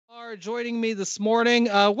are joining me this morning.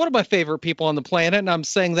 One of my favorite people on the planet, and I'm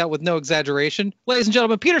saying that with no exaggeration. Ladies and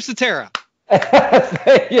gentlemen, Peter Cetera.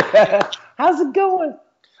 Yeah. How's it going?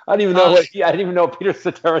 I didn't even know what Peter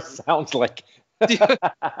Cetera sounds like.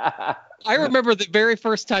 I remember the very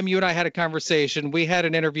first time you and I had a conversation. We had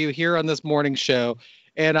an interview here on this morning show,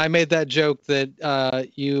 and I made that joke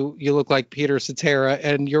that you look like Peter Cetera,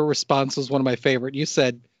 and your response was one of my favorite. You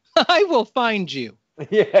said, "I will find you."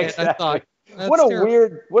 Yeah, exactly. And I thought,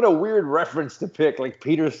 what a weird reference to pick, like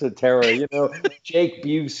Peter Cetera. Jake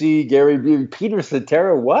Busey, Gary Busey, Peter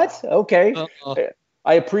Cetera. What? Okay.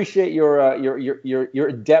 I appreciate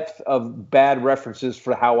your depth of bad references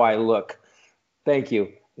for how I look. Thank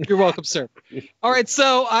you. You're welcome, sir. All right,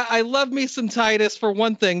 so I love me some Titus. For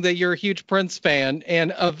one thing, that you're a huge Prince fan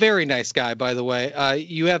and a very nice guy, by the way.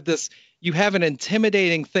 You have an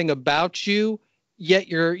intimidating thing about you, yet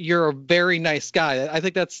you're a very nice guy. I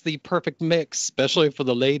think that's the perfect mix, especially for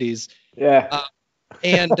the ladies. Yeah.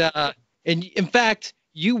 And in fact,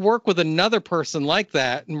 you work with another person like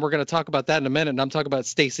that, and we're going to talk about that in a minute. And I'm talking about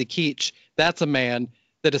Stacy Keach. That's a man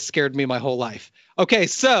that has scared me my whole life. Okay,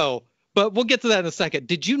 but we'll get to that in a second.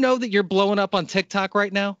 Did you know that you're blowing up on TikTok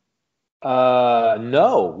right now?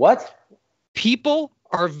 No. What? People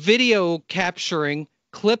are video capturing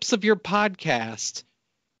clips of your podcast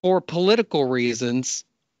for political reasons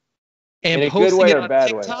and posting it on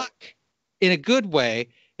TikTok in a good way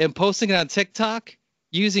and posting it on TikTok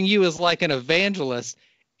using you as like an evangelist.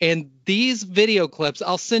 And these video clips,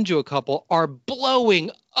 I'll send you a couple, are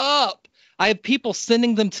blowing up. I have people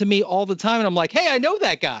sending them to me all the time. And I'm like, hey, I know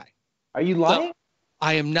that guy. Are you lying? So,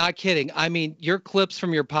 I am not kidding. I mean, your clips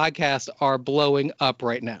from your podcast are blowing up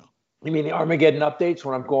right now. You mean the Armageddon updates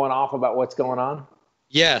when I'm going off about what's going on?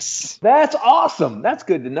 Yes. That's awesome. That's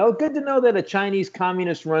good to know. Good to know that a Chinese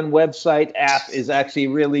communist-run website app is actually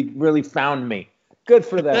really found me. Good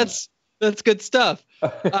for them. That's good stuff.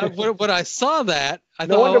 When I saw that, I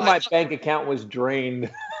no thought, wonder my bank account was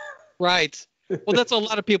drained. Right. Well, that's what a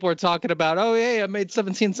lot of people are talking about. Oh, yeah, I made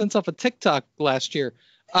 17 cents off of TikTok last year.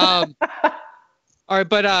 All right,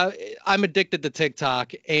 but I'm addicted to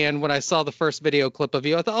TikTok, and when I saw the first video clip of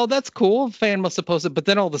you, I thought, oh, that's cool. A fan must have posted, but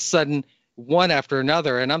then all of a sudden, one after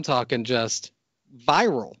another, and I'm talking just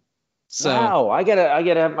viral. So wow, I gotta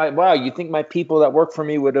have wow. You think my people that work for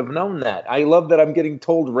me would have known that? I love that I'm getting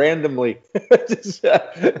told randomly. I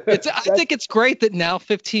think it's great that now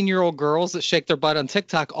 15-year-old girls that shake their butt on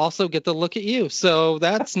TikTok also get to look at you. So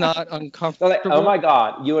that's not uncomfortable. Oh my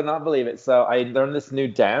God, you would not believe it. So I learned this new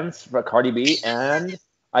dance for Cardi B, and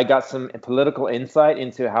I got some political insight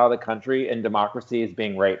into how the country and democracy is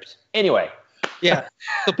being raped. Anyway. Yeah,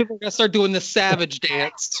 so people are gonna start doing the savage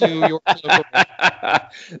dance to your. That's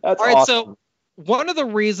all right. Awesome. So one of the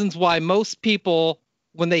reasons why most people,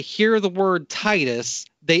 when they hear the word Titus,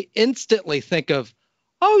 they instantly think of,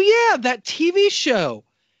 oh yeah, that TV show.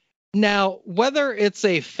 Now, whether it's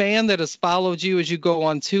a fan that has followed you as you go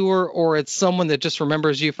on tour, or it's someone that just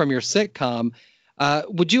remembers you from your sitcom,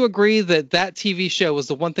 would you agree that TV show was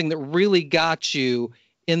the one thing that really got you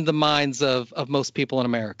in the minds of most people in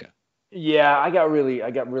America? Yeah, I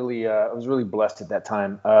was really blessed at that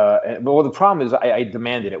time. But the problem is I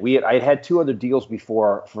demanded it. I had two other deals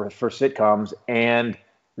before for sitcoms, and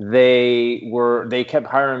they kept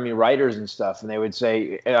hiring me writers and stuff, and they would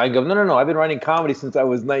say, and I go, no, I've been writing comedy since I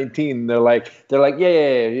was 19. And they're like,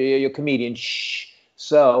 yeah, you're a comedian. Shh.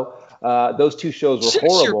 So those two shows were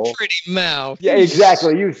horrible. Your pretty mouth. Yeah,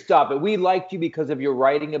 exactly. You stop it. We liked you because of your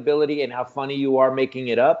writing ability and how funny you are making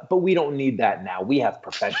it up, but we don't need that now. We have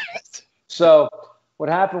professionals. So what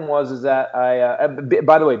happened was that I,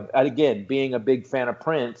 by the way, again, being a big fan of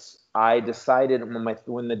Prince, I decided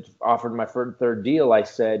when they offered my third deal, I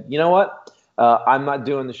said, you know what? I'm not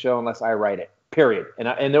doing the show unless I write it. Period.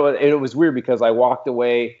 And it was weird because I walked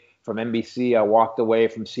away from NBC. I walked away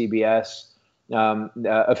from CBS. The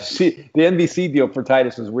NBC deal for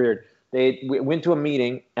Titus was weird. We went to a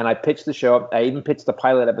meeting and I pitched the show. I even pitched the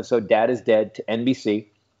pilot episode, Dad is Dead, to NBC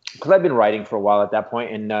because I've been writing for a while at that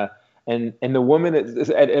point. And the woman at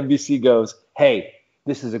NBC goes, hey,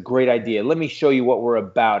 this is a great idea. Let me show you what we're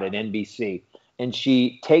about at NBC. And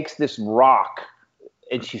she takes this rock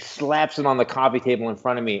and she slaps it on the coffee table in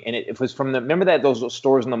front of me. And it was from remember those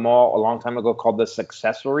stores in the mall a long time ago called the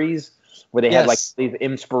Successories, where they had like these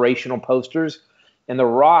inspirational posters, and the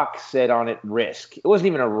rock said on it "risk." It wasn't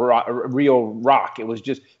even a real rock. It was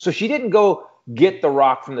just, so she didn't go get the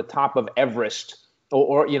rock from the top of Everest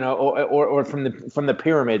or from the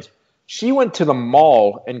pyramids. She went to the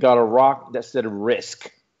mall and got a rock that said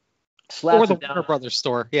 "risk." Or the Warner Brothers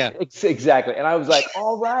store. Yeah, exactly. And I was like,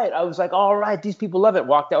 all right. These people love it.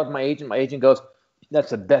 Walked out with my agent. My agent goes, That's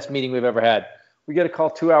the best meeting we've ever had. We get a call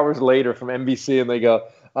 2 hours later from NBC, and they go,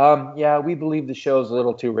 yeah, we believe the show's a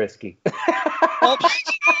little too risky.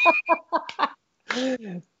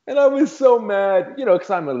 And I was so mad, because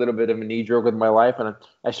I'm a little bit of a knee-jerk with my life, and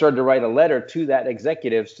I started to write a letter to that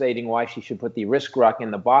executive stating why she should put the risk rock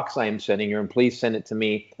in the box I am sending her, and please send it to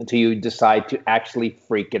me until you decide to actually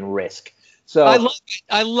freaking risk. So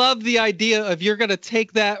I love the idea of you're going to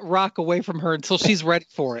take that rock away from her until she's ready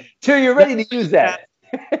for it. Till you're ready to use that.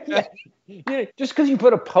 Just because you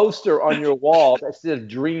put a poster on your wall that says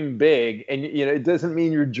 "Dream Big," and it doesn't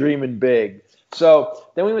mean you're dreaming big. So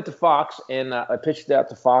then we went to Fox, and I pitched it out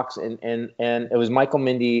to Fox, and it was Michael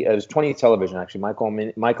Mindy. It was 20th Television, actually. Michael and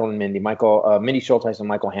Mindy, Mindy Schulteis and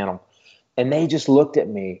Michael Hannum, and they just looked at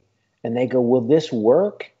me, and they go, "Will this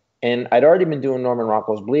work?" And I'd already been doing Norman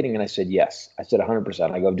Rockwell's Bleeding, and I said yes. I said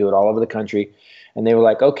 100%. I go do it all over the country, and they were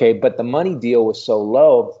like, "Okay," but the money deal was so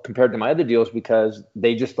low compared to my other deals because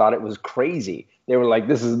they just thought it was crazy. They were like,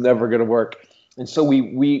 "This is never going to work." And so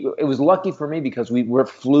it was lucky for me because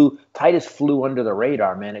Titus flew under the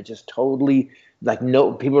radar, man. It just totally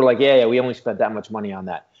people were like, yeah, we only spent that much money on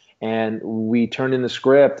that. And we turned in the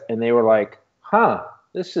script and they were like, huh,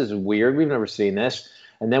 this is weird. We've never seen this.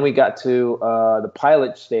 And then we got to the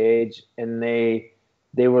pilot stage and they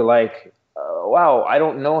were like, wow, I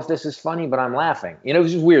don't know if this is funny, but I'm laughing. It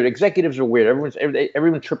was just weird. Executives are weird.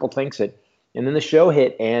 Everyone triple thinks it. And then the show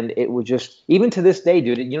hit, and it was just, even to this day,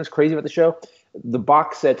 dude, what's crazy about the show? The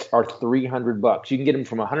box sets are $300. You can get them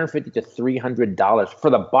from $150 to $300 for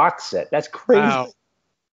the box set. That's crazy. Wow.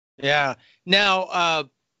 Yeah. Now,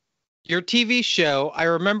 your TV show, I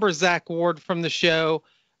remember Zach Ward from the show,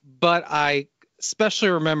 but I especially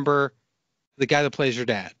remember the guy that plays your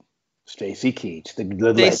dad. Stacy Keach.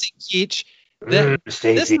 Stacy Keach.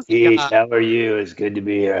 Stacy Keach, how are you? It's good to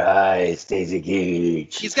be here. Hi, Stacy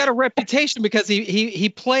Keach. He's got a reputation because he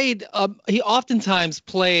played. He oftentimes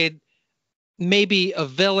played maybe a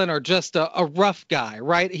villain or just a rough guy,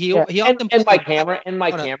 right? He often and Mike Hammer.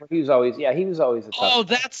 He was always a tough guy.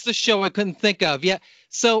 That's the show I couldn't think of. Yeah,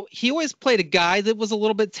 so he always played a guy that was a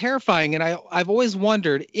little bit terrifying, and I've always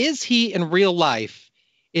wondered, is he in real life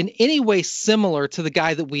in any way similar to the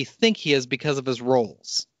guy that we think he is because of his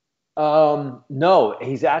roles? No,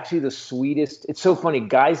 he's actually the sweetest. It's so funny,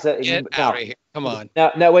 guys. Get out of here! Come on.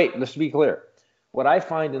 Now, wait. Let's be clear. What I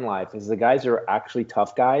find in life is the guys that are actually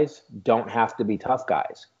tough guys don't have to be tough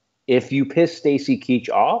guys. If you piss Stacy Keach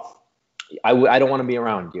off, I don't want to be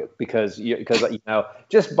around you because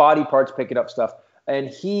just body parts picking up stuff. And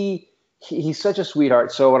he's such a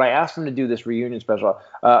sweetheart. So when I asked him to do this reunion special,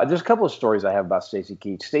 there's a couple of stories I have about Stacy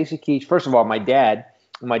Keach. Stacy Keach, first of all, my dad,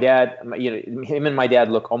 him and my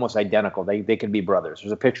dad look almost identical. They could be brothers.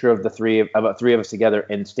 There's a picture of about three of us together,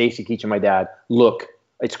 and Stacy Keach and my dad look.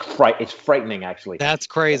 It's frightening, actually. That's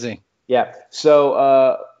crazy. Yeah.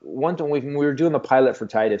 So one time when we were doing the pilot for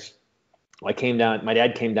Titus, my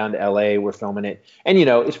dad came down to LA. We're filming it, and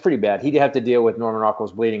it's pretty bad. He'd have to deal with Norman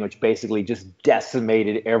Rockwell's Bleeding, which basically just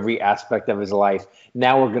decimated every aspect of his life.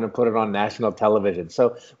 Now we're going to put it on national television.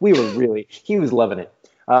 So he was loving it.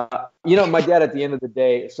 My dad at the end of the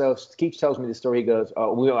day, so Keach tells me the story. He goes,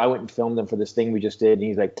 I went and filmed them for this thing we just did. And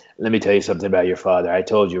he's like, let me tell you something about your father. I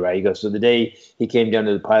told you, right? He goes, so the day he came down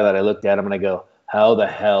to the pilot, I looked at him and I go, how the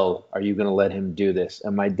hell are you going to let him do this?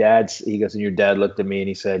 And he goes, and your dad looked at me and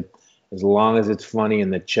he said, as long as it's funny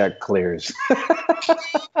and the check clears.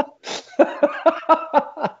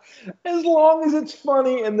 As long as it's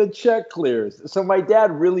funny and the check clears. So my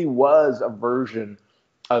dad really was a version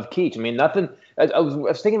of Keach. I mean, nothing. I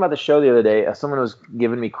was thinking about the show the other day. Someone was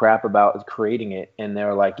giving me crap about creating it, and they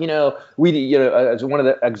were like, as one of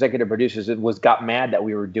the executive producers, got mad that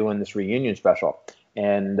we were doing this reunion special,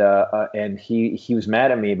 and he was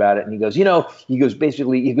mad at me about it, and he goes,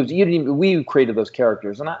 we created those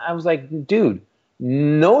characters, and I was like, dude.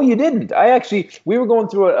 No, you didn't. We were going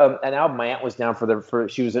through an album. My aunt was down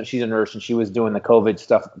she's a nurse and she was doing the COVID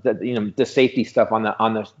stuff, the safety stuff on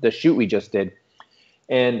the shoot we just did.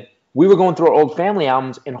 And we were going through our old family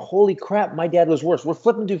albums, and holy crap, my dad was worse. We're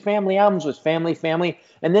flipping through family albums with family.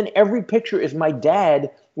 And then every picture is my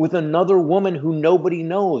dad with another woman who nobody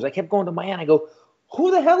knows. I kept going to my aunt. I go, who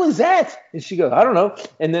the hell is that? And she goes, I don't know.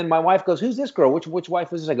 And then my wife goes, who's this girl? Which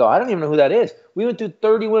wife is this? I go, I don't even know who that is. We went through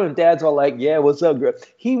 30 women. Dad's all like, yeah, what's up, girl?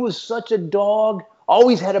 He was such a dog.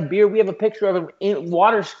 Always had a beer. We have a picture of him in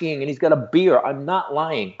water skiing, and he's got a beer. I'm not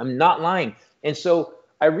lying. And so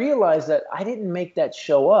I realized that I didn't make that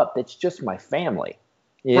show up. It's just my family.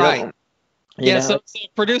 Right. So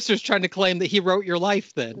producers trying to claim that he wrote your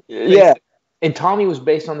life then. Yeah. And Tommy was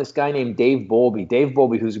based on this guy named Dave Bowlby. Dave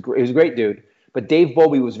Bowlby, he was a great dude. But Dave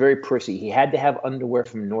Bowlby was very prissy. He had to have underwear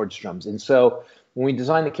from Nordstrom's. And so when we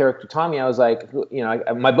designed the character Tommy, I was like,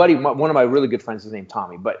 my buddy, one of my really good friends is named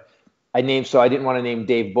Tommy, but I didn't want to name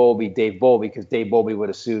Dave Bowlby because Dave Bowlby would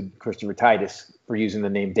have sued Christopher Titus for using the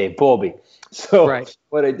name Dave Bowlby. So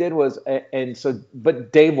what I did was,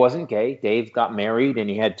 but Dave wasn't gay. Dave got married and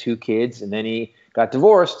he had 2 kids, and then he got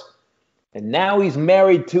divorced. And now he's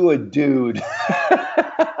married to a dude.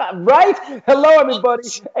 Right? Hello, everybody.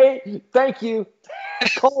 Hey, thank you.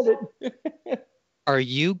 Called it. Are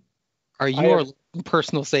you our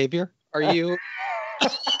personal savior? Are you?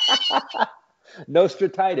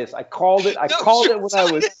 Nostratitis. I called it. I called it when I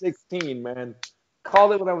was 16, man.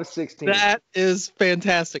 Called it when I was 16. That is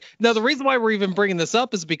fantastic. Now, the reason why we're even bringing this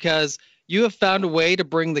up is because you have found a way to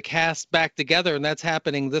bring the cast back together, and that's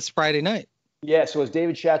happening this Friday night. Yeah, so as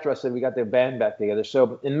David Shattra said, we got the band back together.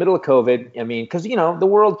 So in the middle of COVID, I mean, because, the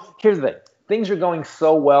world, here's the thing. Things are going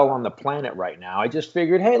so well on the planet right now. I just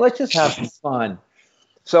figured, hey, let's just have some fun.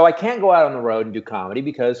 So I can't go out on the road and do comedy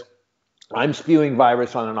because I'm spewing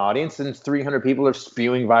virus on an audience, and 300 people are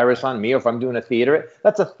spewing virus on me. Or if I'm doing a theater,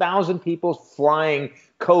 that's 1,000 people flying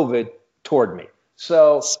COVID toward me.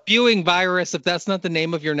 So spewing virus, if that's not the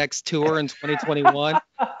name of your next tour in 2021,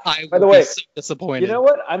 I by the way, be so disappointed. You know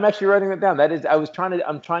what? I'm actually writing that down. That is,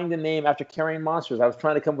 I'm trying to name after Carrying Monsters. I was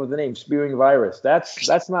trying to come up with the name Spewing Virus.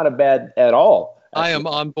 That's not a bad at all. Actually. I am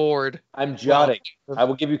on board. I'm jotting. I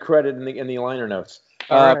will give you credit in the liner notes.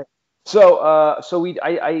 All right. So I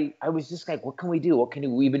was just like, what can we do? What can we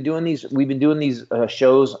do? We've been doing these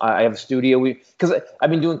shows. I have a studio. Because I've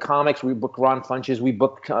been doing comics. We book Ron Funches. We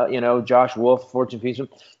book Josh Wolf, Fortune Feast.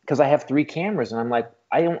 Because I have 3 cameras, and I'm like,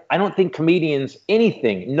 I don't think comedians,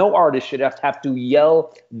 no artist should have to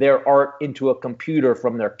yell their art into a computer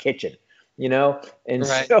from their kitchen. And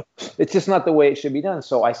so it's just not the way it should be done.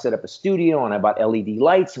 So I set up a studio, and I bought LED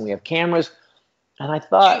lights, and we have cameras, and I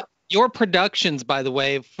thought. Your productions, by the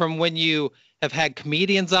way, from when you have had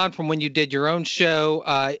comedians on, from when you did your own show,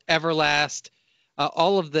 Everlast,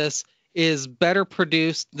 all of this is better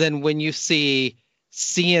produced than when you see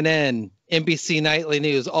CNN, NBC Nightly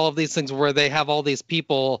News, all of these things where they have all these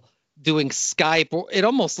people doing Skype. It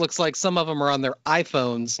almost looks like some of them are on their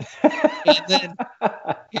iPhones. And then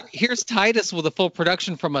here's Titus with a full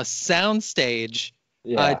production from a soundstage,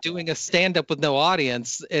 doing a stand-up with no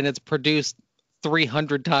audience, and it's produced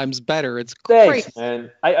 300 times better. It's great. Thanks, man.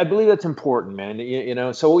 I believe that's important, man.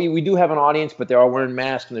 So we do have an audience, but they're all wearing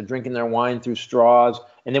masks and they're drinking their wine through straws,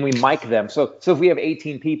 and then we mic them. So if we have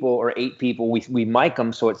 18 people or 8 people, we mic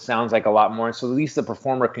them so it sounds like a lot more, so at least the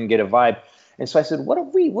performer can get a vibe. And so I said, what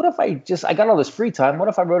if I got all this free time, what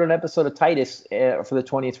if I wrote an episode of Titus for the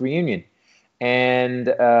 20th reunion? And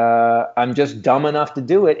I'm just dumb enough to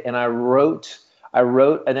do it, and I wrote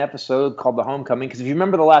an episode called The Homecoming, because if you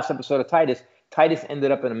remember the last episode of Titus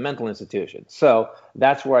ended up in a mental institution. So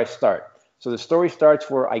that's where I start. So the story starts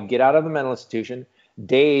where I get out of the mental institution.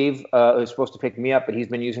 Dave is supposed to pick me up, but he's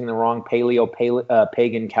been using the wrong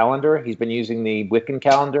pagan calendar. He's been using the Wiccan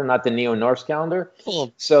calendar, not the Neo-Norse calendar.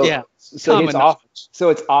 So it's off.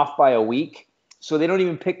 So it's off by a week. So they don't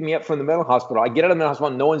even pick me up from the mental hospital. I get out of the mental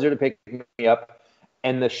hospital. No one's there to pick me up.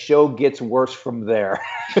 And the show gets worse from there.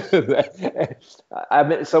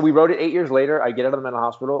 So we wrote it 8 years later. I get out of the mental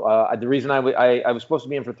hospital. The reason I was supposed to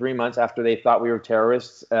be in for 3 months after they thought we were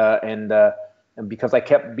terrorists, and because I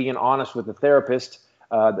kept being honest with the therapist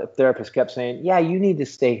kept saying, "Yeah, you need to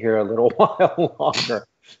stay here a little while longer."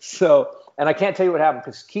 So, and I can't tell you what happened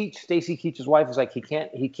because Stacy Keach's wife was like, he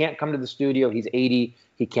can't come to the studio. He's 80.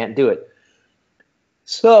 He can't do it.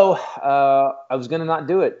 So I was going to not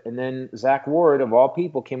do it. And then Zach Ward, of all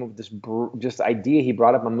people, came up with this idea. He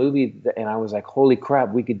brought up a movie, and I was like, holy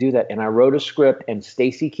crap, we could do that. And I wrote a script, and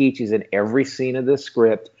Stacy Keach is in every scene of the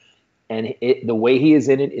script. And the way he is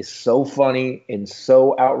in it is so funny and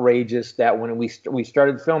so outrageous that when we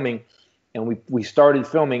started filming, and I don't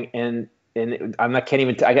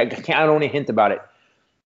want to hint about it.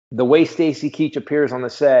 The way Stacy Keach appears on the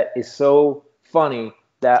set is so funny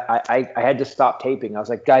that I had to stop taping. I was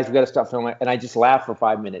like, guys, we got to stop filming. And I just laughed for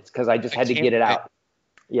 5 minutes because I just had to get it out.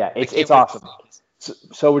 Yeah, it's awesome.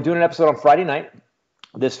 So we're doing an episode on Friday night,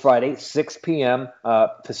 this Friday, 6 p.m.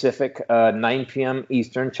 Pacific, 9 p.m.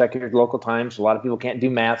 Eastern. Check your local times. A lot of people can't do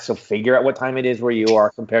math, so figure out what time it is where you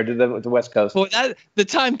are compared to the West Coast. Well, the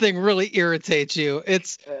time thing really irritates you.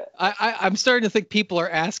 It's I'm starting to think people are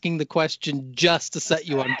asking the question just to set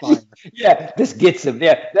you on fire. Yeah, this gets them.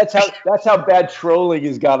 Yeah, that's how bad trolling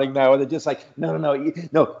is getting now. They're just like,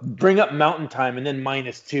 no, bring up mountain time and then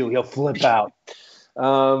 -2. He'll flip out.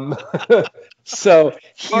 So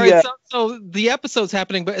all right, so the episode's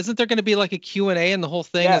happening, but isn't there going to be like a Q&A and the whole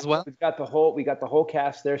thing as well? We got the whole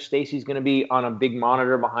cast there. Stacy's going to be on a big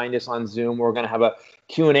monitor behind us on Zoom. We're going to have a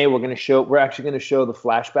Q&A. We're actually going to show the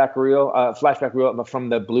flashback reel from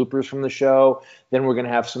the bloopers from the show. Then we're going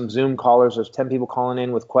to have some Zoom callers. There's 10 people calling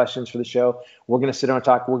in with questions for the show. We're going to sit down and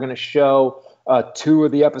talk. We're going to show 2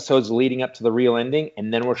 of the episodes leading up to the real ending,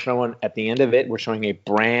 and then we're showing at the end of it, we're showing a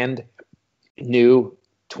brand new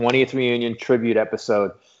 20th reunion tribute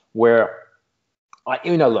episode where,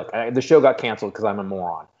 look, the show got canceled because I'm a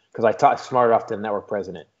moron, because I talked smart off to the network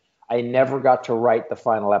president. I never got to write the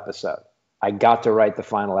final episode. I got to write the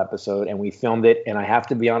final episode, and we filmed it. And I have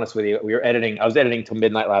to be honest with you, I was editing till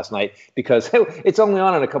midnight last night because it's only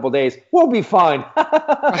on in a couple of days. We'll be fine.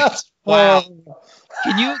 Wow.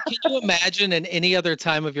 Can you imagine in any other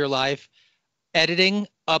time of your life editing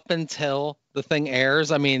up until the thing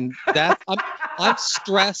airs? I mean, I'm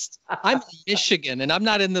stressed. I'm in Michigan and I'm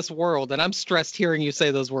not in this world, and I'm stressed hearing you say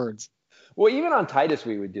those words. Well, even on Titus,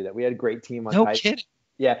 we would do that. We had a great team on Titus. No kidding.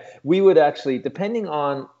 Yeah, we would actually, depending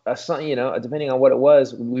on what it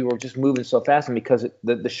was, we were just moving so fast, and because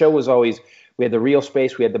the show was always, we had the real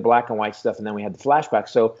space, we had the black and white stuff, and then we had the flashback.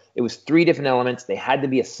 So it was 3 different elements. They had to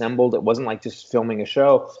be assembled. It wasn't like just filming a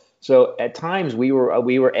show. So at times we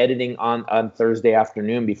were editing on Thursday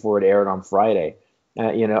afternoon before it aired on Friday.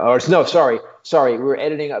 We were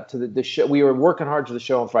editing up to the show. We were working hard to the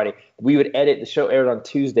show on Friday. We would edit. The show aired on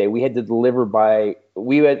Tuesday. We had to deliver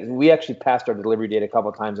we actually passed our delivery date a couple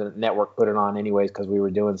of times, and the network put it on anyways because we were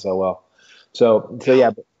doing so well. So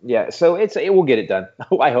yeah. So it will get it done.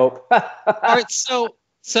 I hope. All right. So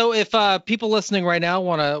if people listening right now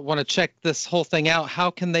want to check this whole thing out,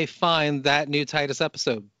 how can they find that new Titus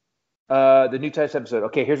episode? The new Titus episode.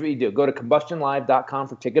 Okay, here's what you do. Go to combustionlive.com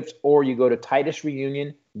for tickets, or you go to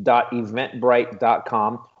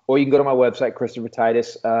titusreunion.eventbrite.com, or you can go to my website,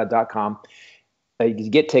 christophertitus.com. You can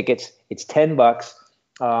get tickets. It's $10,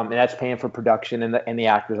 and that's paying for production and the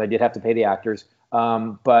actors. I did have to pay the actors,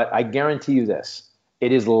 but I guarantee you this: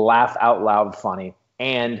 it is laugh out loud funny,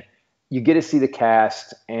 and you get to see the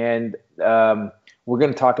cast, and we're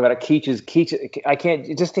going to talk about it. Keach, I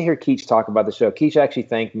can't, just to hear Keach talk about the show. Keach actually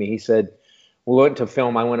thanked me. He said, we went to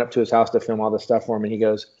film. I went up to his house to film all this stuff for him. And he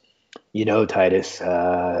goes, Titus,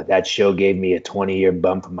 that show gave me a 20-year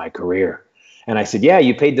bump in my career. And I said, yeah,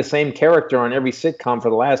 you played the same character on every sitcom for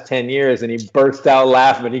the last 10 years. And he burst out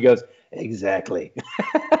laughing. And he goes, exactly.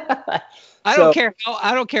 I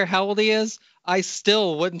don't care how old he is. I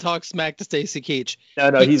still wouldn't talk smack to Stacy Keach.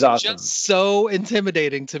 No, he's awesome. Just so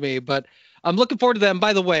intimidating to me, but I'm looking forward to them.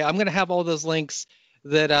 By the way, I'm going to have all those links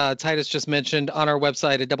that Titus just mentioned on our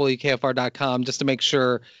website at WKFR.com, just to make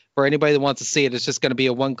sure for anybody that wants to see it, it's just going to be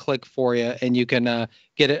a one-click for you, and you can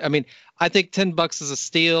get it. I mean, I think $10 is a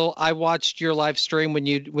steal. I watched your live stream when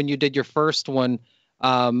you did your first one.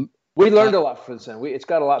 We learned a lot since then. It's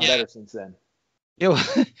got a lot better since then.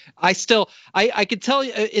 I could tell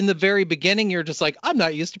you in the very beginning, you're just like, I'm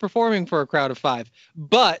not used to performing for a crowd of 5,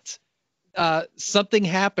 but something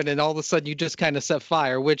happened, and all of a sudden you just kind of set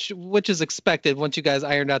fire, which is expected once you guys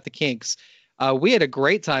ironed out the kinks. We had a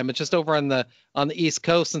great time. It's just over on the East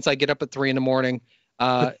Coast. Since I get up at 3 a.m,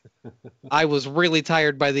 I was really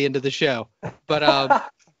tired by the end of the show. But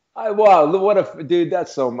wow, what dude!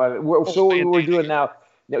 That's so much. So what we're doing now.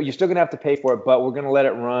 No, you're still going to have to pay for it, but we're going to let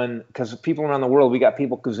it run because people around the world, we got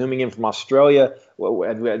people zooming in from Australia.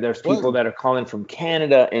 There's people that are calling from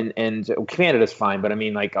Canada, and Canada's fine, but I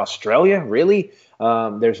mean, like Australia, really?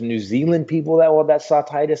 There's New Zealand people that saw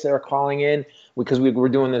Titus that are calling in because we're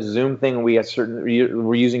doing this Zoom thing, and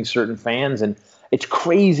we're using certain fans, and it's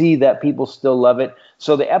crazy that people still love it.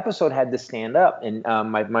 So the episode had to stand up, and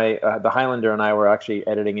the Highlander and I were actually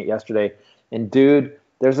editing it yesterday, and dude,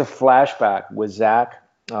 there's a flashback with Zach.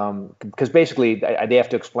 Because basically they have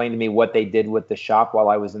to explain to me what they did with the shop while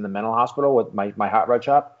I was in the mental hospital with my hot rod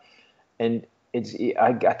shop, and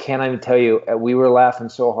I can't even tell you, we were laughing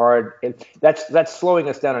so hard. That's slowing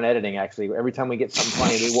us down in editing. Actually, every time we get something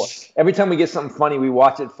funny, we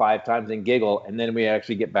watch it 5 times and giggle, and then we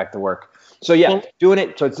actually get back to work. So doing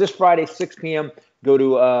it. So it's this Friday, 6 p.m. Go to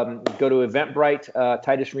Eventbrite,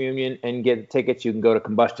 Titus Reunion, and get tickets. You can go to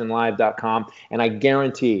combustionlive.com, and I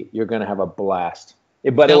guarantee you're going to have a blast.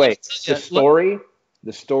 By the way,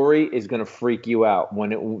 the story is going to freak you out.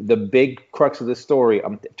 The big crux of the story,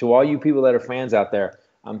 to all you people that are fans out there,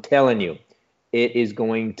 I'm telling you, it is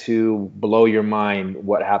going to blow your mind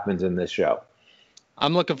what happens in this show.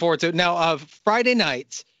 I'm looking forward to it. Now, Friday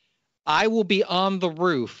night, I will be on the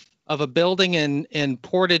roof of a building in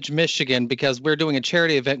Portage, Michigan, because we're doing a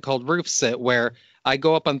charity event called Roof Sit, where I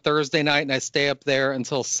go up on Thursday night and I stay up there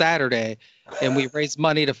until Saturday, and we raise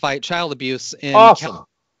money to fight child abuse in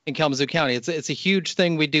Kalamazoo County. It's a huge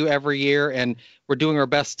thing we do every year, and we're doing our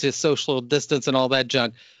best to social distance and all that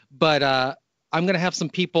junk. But I'm going to have some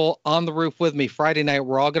people on the roof with me Friday night.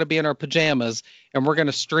 We're all going to be in our pajamas, and we're going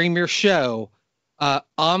to stream your show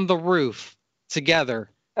on the roof together.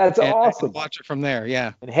 That's awesome. And watch it from there.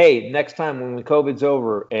 Yeah. And hey, next time when COVID's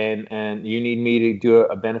over and you need me to do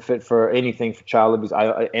a benefit for anything for child abuse,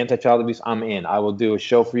 anti-child abuse, I'm in. I will do a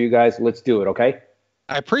show for you guys. Let's do it. Okay.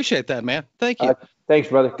 I appreciate that, man. Thank you. Thanks,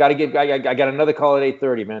 brother. I got another call at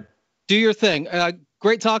 8:30, man. Do your thing.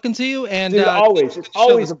 Great talking to you. And dude, it's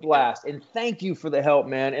always a blast. And thank you for the help,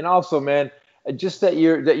 man. And also, man, just that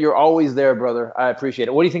you're always there, brother. I appreciate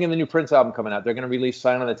it. What do you think of the new Prince album coming out? They're going to release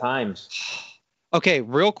Sign of the Times. Okay,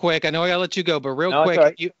 real quick. I know I gotta let you go, but real quick,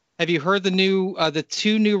 right. Have you heard the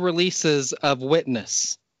two new releases of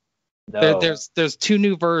Witness? No. There's two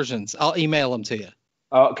new versions. I'll email them to you.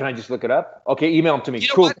 Can I just look it up? Okay, email them to me. You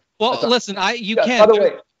know cool. What? Well, listen, you can. By the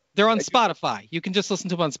way, they're on Spotify. You can just listen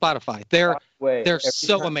to them on Spotify. They're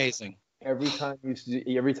so amazing. Every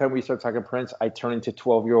time we start talking Prince, I turn into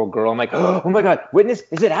 12-year-old girl. I'm like, oh my God, Witness,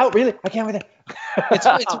 is it out? Really? I can't wait. It's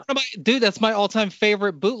one of that's my all-time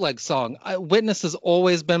favorite bootleg song. Witness has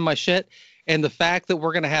always been my shit. And the fact that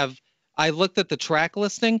we're going to have, I looked at the track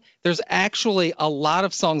listing, there's actually a lot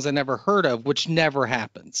of songs I never heard of, which never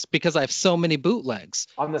happens because I have so many bootlegs.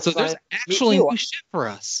 So there's actually new shit for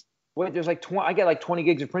us. Wait, there's I get like 20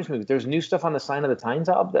 gigs of Prince music. There's new stuff on the Sign of the Times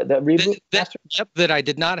album, that reboot. That I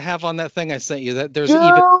did not have on that thing I sent you. That there's Dude,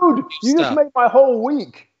 even you just made my whole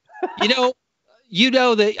week. You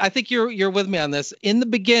know that I think you're with me on this. In the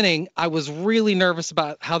beginning, I was really nervous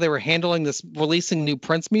about how they were handling this, releasing new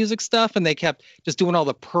Prince music stuff, and they kept just doing all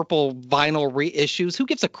the purple vinyl reissues. Who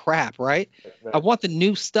gives a crap, right? I want the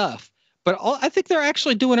new stuff. But I think they're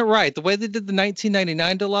actually doing it right. The way they did the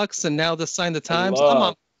 1999 Deluxe and now the Sign of the Times.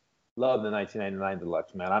 Love the 1999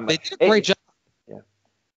 Deluxe, man. They did a great job. Yeah.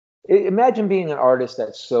 Imagine being an artist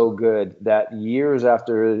that's so good that years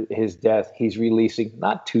after his death, he's releasing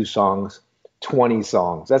not 2 songs, 20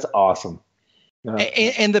 songs. That's awesome.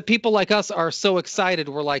 And the people like us are so excited.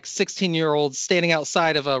 We're like 16-year-olds standing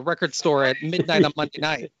outside of a record store at midnight on Monday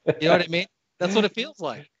night. You know what I mean? That's what it feels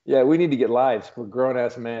like. Yeah, we need to get lives. We're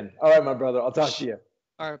grown-ass men. All right, my brother. I'll talk to you.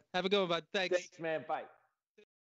 All right. Have a good one, bud. Thanks, man. Bye.